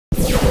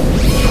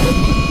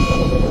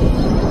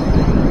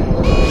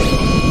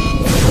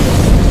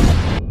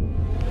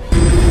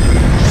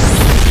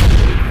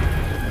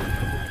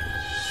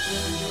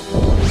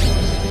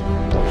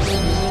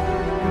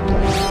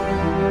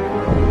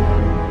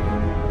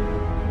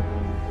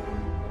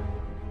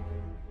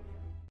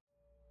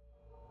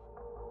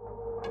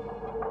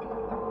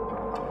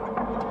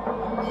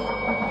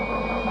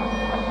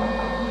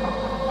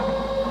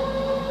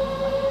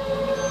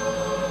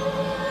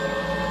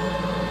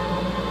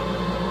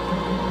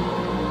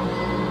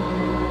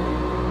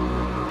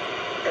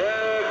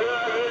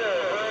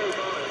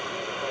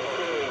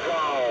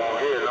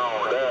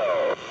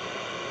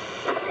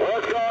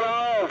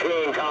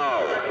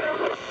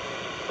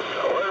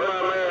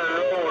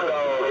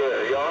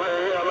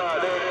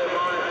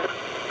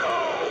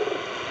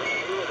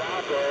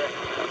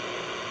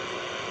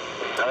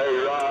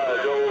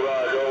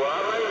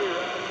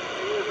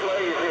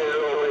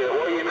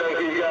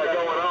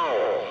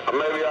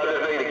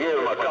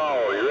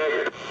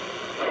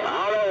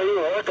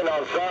working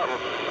on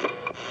something.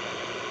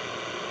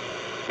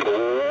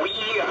 Oh,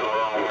 yeah,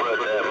 we're on for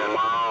that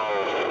mom.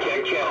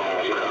 Check.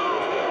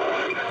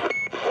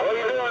 What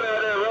you doing out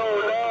there,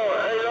 road dog?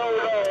 Hey, road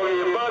dog,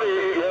 your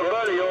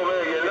buddy over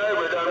there, your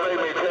neighbor done made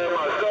me tear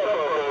my stuff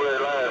up over there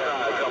last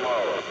night. Come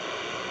on.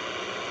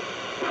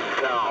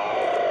 No.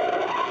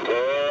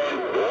 Good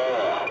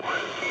boy.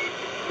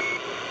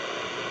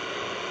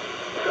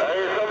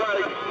 Hey,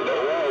 somebody. No,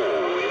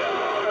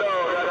 yeah. No,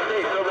 I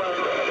see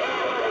somebody. They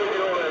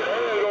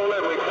ain't gonna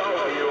let me talk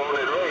to you on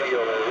this radio.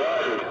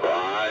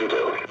 Fine,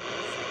 too.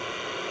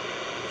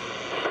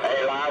 Hey,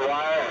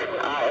 Livewire,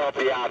 I'll help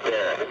you out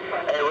there.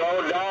 Hey,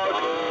 Road Dog,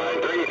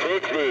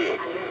 360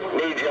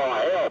 needs your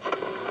help.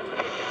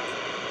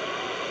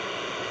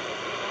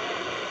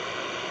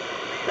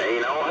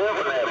 Ain't no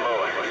helping that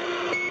boy.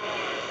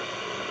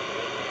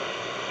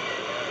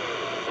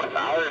 I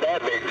heard that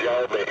big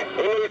Joe, but he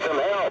needs some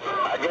help.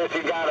 I guess he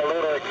got a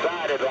little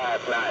excited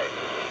last night.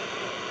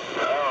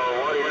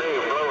 Oh, what do you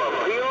need? Blow a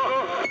peel?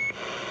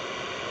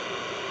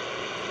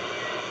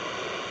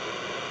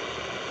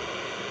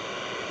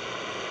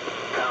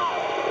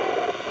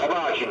 How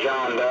about you,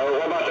 John Doe?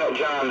 What about that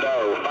John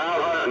Doe?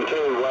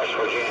 502 West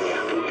Virginia.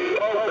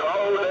 Oh, the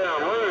whole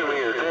damn room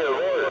here, too,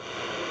 boy.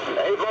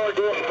 Hey, boy,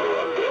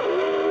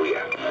 oh,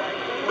 yeah.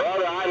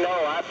 Brother, I know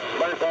I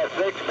burnt that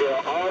 6-bill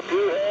all to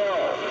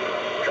hell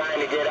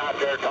trying to get out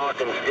there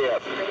talking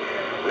skip.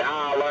 Now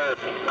I learned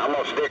I'm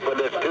going to stick with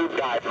this tube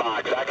type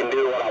box. I can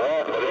do what I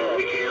want with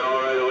it. You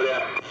all right over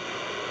there?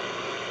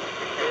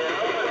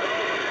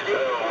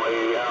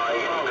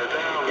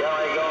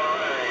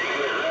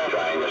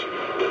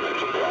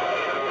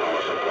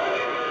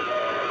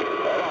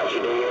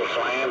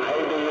 Slam.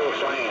 Hey, do your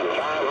slam.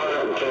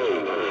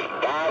 502.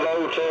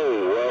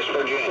 502, West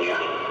Virginia.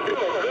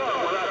 You'll come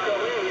when I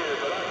come in here,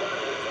 but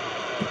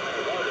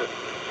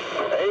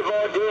hey,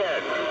 boy,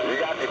 Dad, you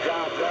got the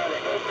job done.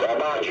 How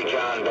about you,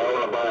 John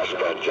Doe,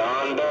 Nebraska?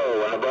 John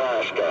Doe,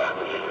 Nebraska.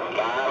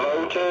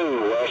 502,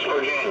 West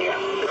Virginia.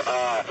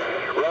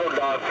 Road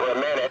dog for a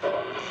minute.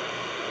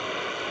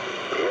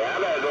 Yeah, I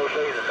better go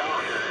see the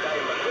doctor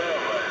today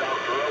myself,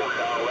 Dr. Road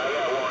Dog. I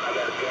got one I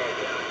got to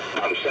catch him.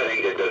 I'm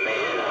setting the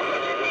demand.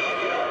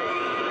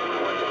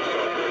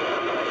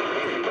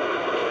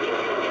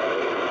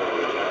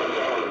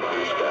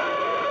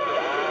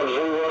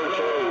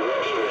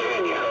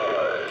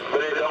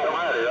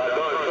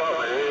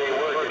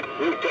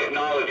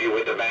 Technology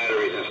with the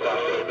batteries and stuff,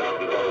 so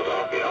nothing goes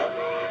off, you know.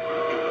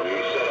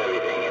 You set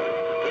everything in. I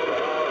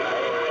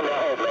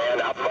know, man.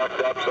 I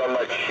fucked up so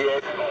much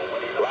shit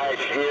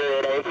last year,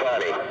 it ain't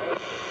funny.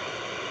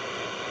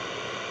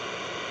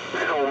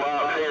 This old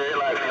mob here, it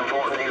likes them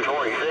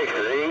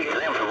 1446s. Eats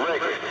them for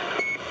breakfast.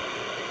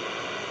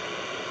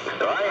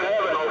 So I ain't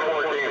having no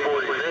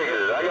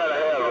 1446s. I gotta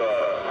have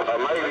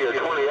maybe a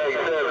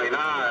 2879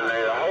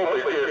 there. I hope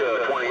it's just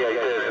a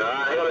 2879.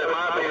 Hell, it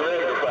might be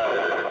rectified.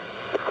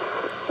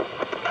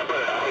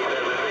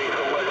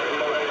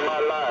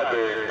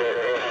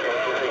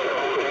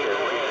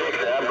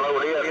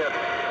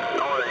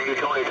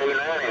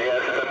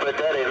 Put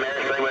that in there,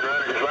 so they would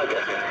run just like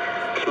a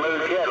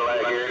smooth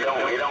Cadillac here.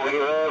 You don't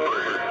give up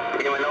or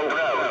give me no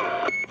problem.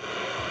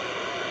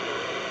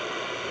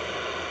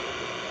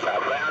 I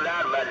found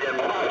out about them.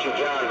 About you,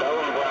 John Doe,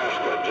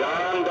 Nebraska.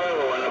 John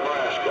Doe,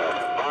 Nebraska.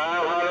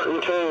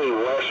 502,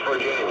 West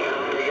Virginia.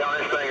 You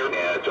got this thing?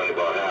 Yeah, it's only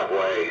about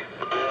halfway.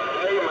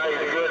 They make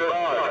a good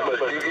loss,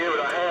 but you give it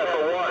a half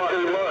a watt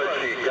too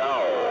much, she's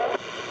gone.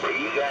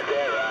 You got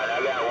that right. I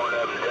got one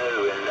of them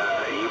too, and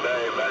you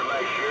better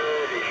make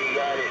sure that she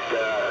got it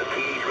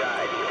keyed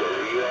right, because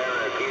if you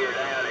ever key her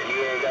down and you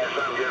ain't got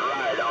something just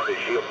right on it,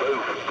 she'll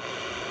poof.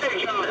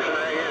 Hey, Johnson,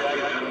 right here, I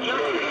got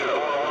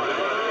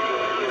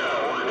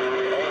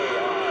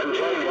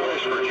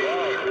West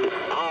Virginia.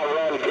 I'll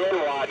run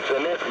 10 watts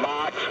in this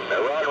box and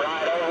run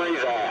right over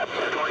his ass.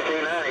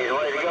 2290 is the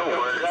way to go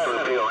for a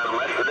driver's feel, and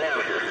that's for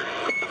damn sure.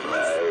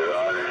 Hey,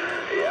 Roger.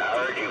 Yeah, I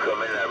heard you come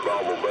in there,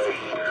 Bumblebee.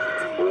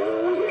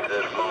 Oh, yeah,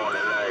 this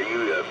morning there,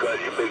 you cut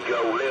your big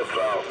old lips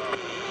off.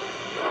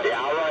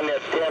 Yeah, I'll run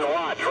this 10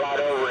 watts right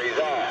over his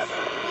ass.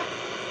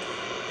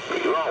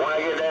 You want when I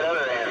get that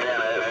other antenna?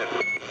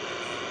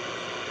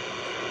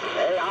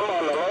 Hey, I'm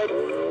on the lake.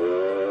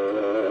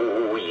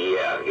 Oh,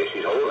 yeah, I guess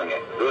she's holding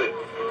it. Good.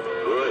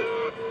 Good.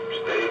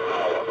 Steady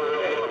power.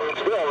 Okay.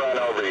 Still run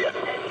over you.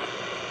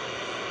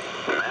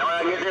 Now when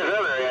I get this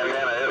other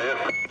antenna,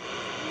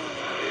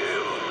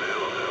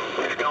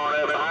 it's going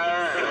up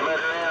higher. It's a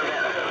better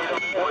antenna.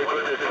 We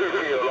put this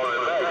two-field on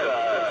the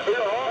backside.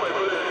 He'll always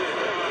put this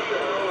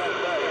on the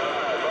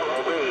backside.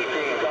 Bumblebee,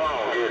 King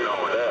Kong getting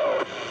on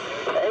down.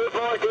 Hey,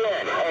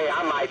 410. Hey,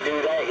 I might do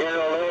that here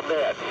in a little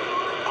bit.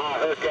 I'll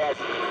hook that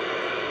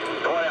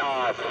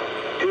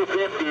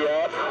 250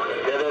 up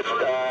to this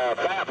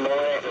fat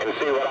boy and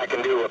see what I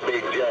can do with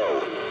Big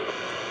Joe.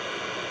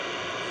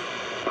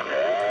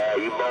 Yeah,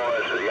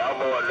 y'all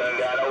boys done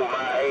got over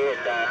my head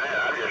down.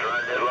 I'm just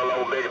running this little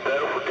old bitty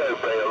pedal for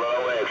two-pay, a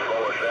little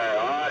X-Force there.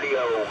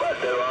 Audio, about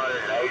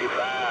 285,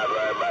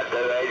 right, about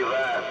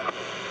 285.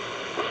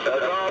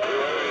 That's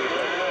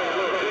all.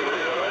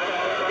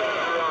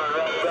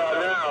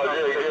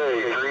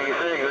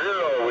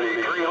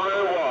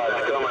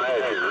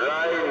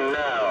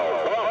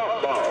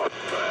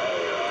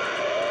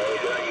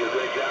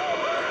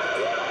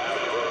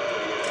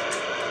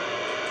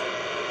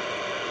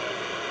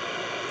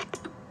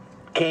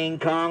 King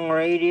Kong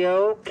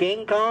Radio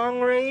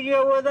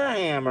with a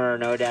hammer,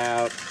 no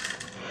doubt.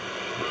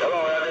 Hello,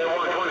 LA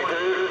 122.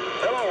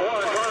 Hello,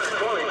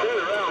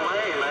 122 around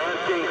Maine, man.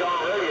 King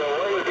Kong Radio.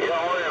 Wait,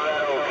 don't worry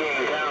about old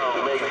King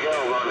Kong. Big Joe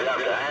gonna drop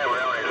the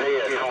hammer on his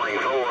head.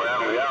 24,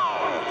 I'm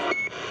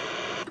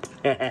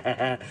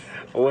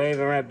gone.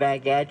 Waving right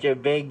back at you,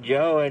 Big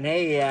Joe. And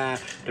hey,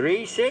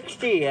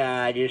 360,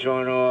 I just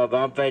want to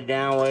bump it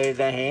down with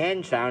the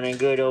hand. Sounding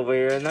good over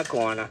here in the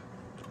corner.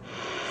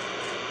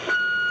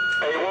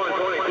 Hey,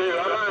 122,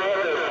 I might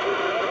have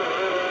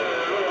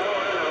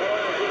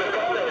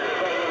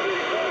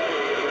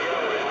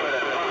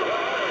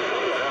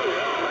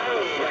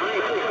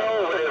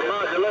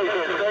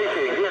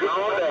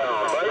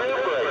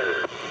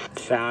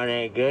to...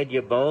 Sounding good.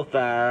 You both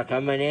are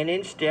coming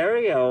in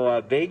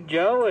stereo. Big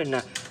Joe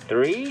and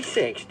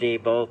 360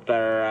 both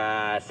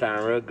are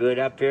sounding real good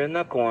up here in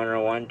the corner.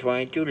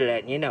 122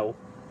 letting you know.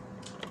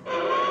 Hey,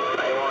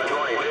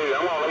 122,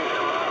 I'm gonna leave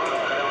some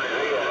down his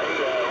head.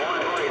 Hey,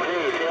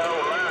 122, see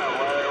old line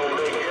where old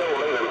Big Joe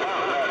leaving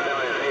pop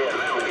down his head.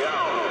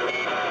 Now I'm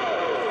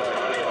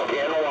gone.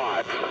 Getting a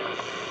lot.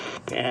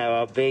 Yeah,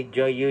 well, Big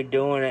Joe, you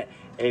doing it.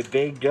 Hey,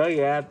 Big Joe,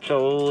 you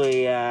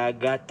absolutely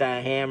got the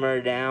hammer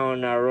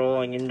down,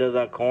 rolling into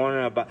the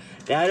corner. But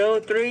that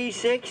old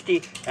 360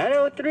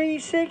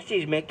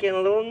 is making a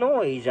little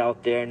noise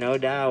out there, no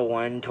doubt.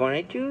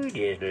 122,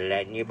 just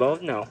letting you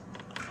both know.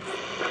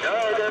 Hey,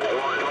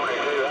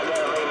 122, I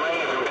gotta leave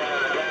Maine from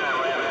time to time,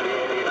 man.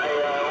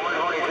 Hey,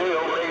 122,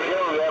 old Big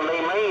Joe, you gotta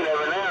leave Maine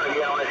every now and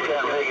again on this kind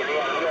of big, and you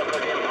gotta put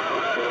them pop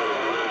nuts on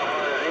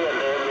his head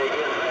there, they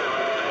get better,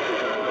 man. I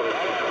gotta put them on pop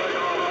nuts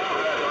on that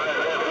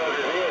left plug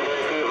his head there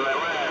to keep him in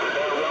line.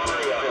 Doggone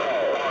real.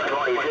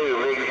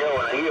 122, Big Joe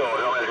and the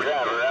heels on his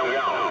driver, I'm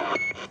gone.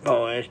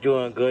 Oh, it's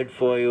doing good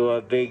for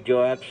you, Big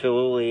Joe.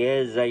 Absolutely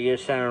is. You're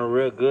sounding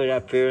real good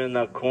up here in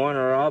the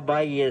corner all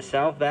by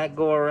yourself. That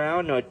go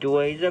around, no two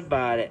ways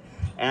about it.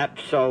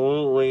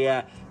 Absolutely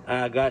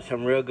got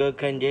some real good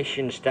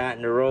conditions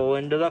starting to roll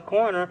into the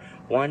corner.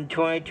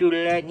 122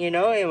 letting you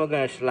know, and we're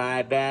going to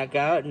slide back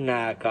out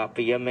and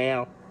copy your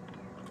mail.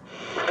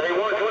 Hey,